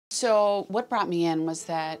So what brought me in was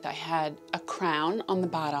that I had a crown on the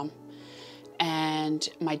bottom, and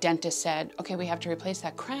my dentist said, okay, we have to replace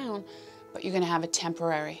that crown, but you're gonna have it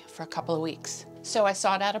temporary for a couple of weeks. So I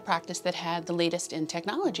sought out a practice that had the latest in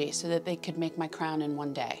technology so that they could make my crown in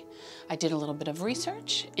one day. I did a little bit of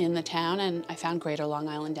research in the town and I found Greater Long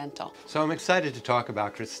Island Dental. So I'm excited to talk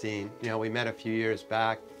about Christine. You know, we met a few years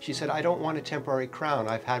back. She said, I don't want a temporary crown.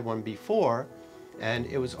 I've had one before and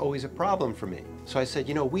it was always a problem for me. So I said,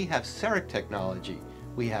 you know, we have CEREC technology.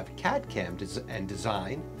 We have CAD/CAM and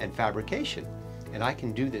design and fabrication. And I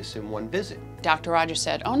can do this in one visit. Dr. Rogers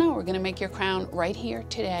said, oh no, we're gonna make your crown right here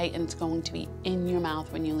today and it's going to be in your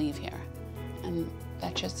mouth when you leave here. And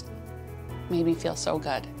that just made me feel so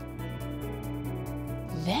good.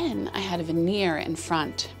 Then I had a veneer in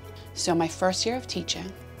front. So my first year of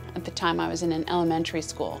teaching, at the time I was in an elementary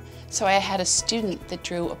school, so I had a student that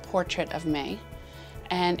drew a portrait of me.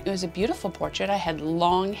 And it was a beautiful portrait. I had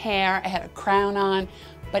long hair, I had a crown on,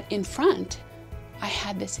 but in front, I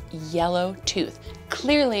had this yellow tooth,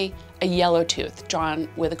 clearly a yellow tooth drawn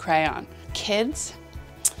with a crayon. Kids,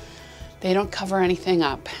 they don't cover anything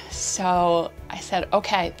up. So I said,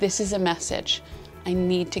 okay, this is a message. I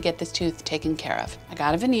need to get this tooth taken care of. I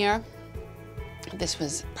got a veneer. This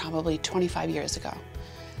was probably 25 years ago.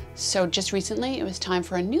 So just recently, it was time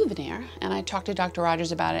for a new veneer, and I talked to Dr.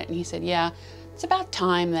 Rogers about it, and he said, yeah, it's about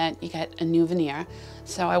time that you get a new veneer.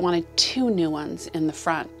 So I wanted 2 new ones in the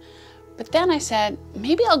front. But then I said,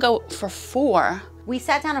 maybe I'll go for 4. We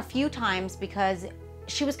sat down a few times because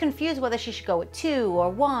she was confused whether she should go with 2 or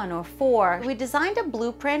 1 or 4. We designed a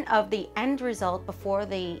blueprint of the end result before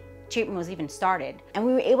the treatment was even started. And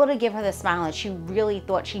we were able to give her the smile that she really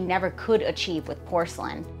thought she never could achieve with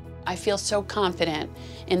porcelain. I feel so confident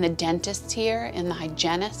in the dentists here, in the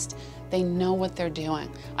hygienists. They know what they're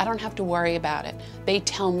doing. I don't have to worry about it. They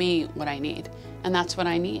tell me what I need, and that's what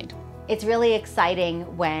I need. It's really exciting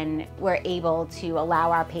when we're able to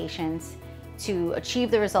allow our patients to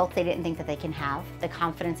achieve the results they didn't think that they can have. The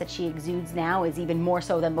confidence that she exudes now is even more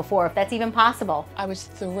so than before, if that's even possible. I was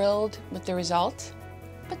thrilled with the results,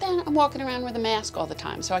 but then I'm walking around with a mask all the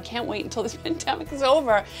time, so I can't wait until this pandemic is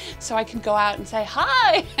over so I can go out and say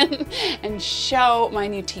hi and show my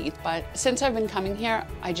new teeth. But since I've been coming here,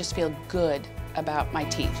 I just feel good about my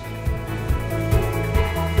teeth.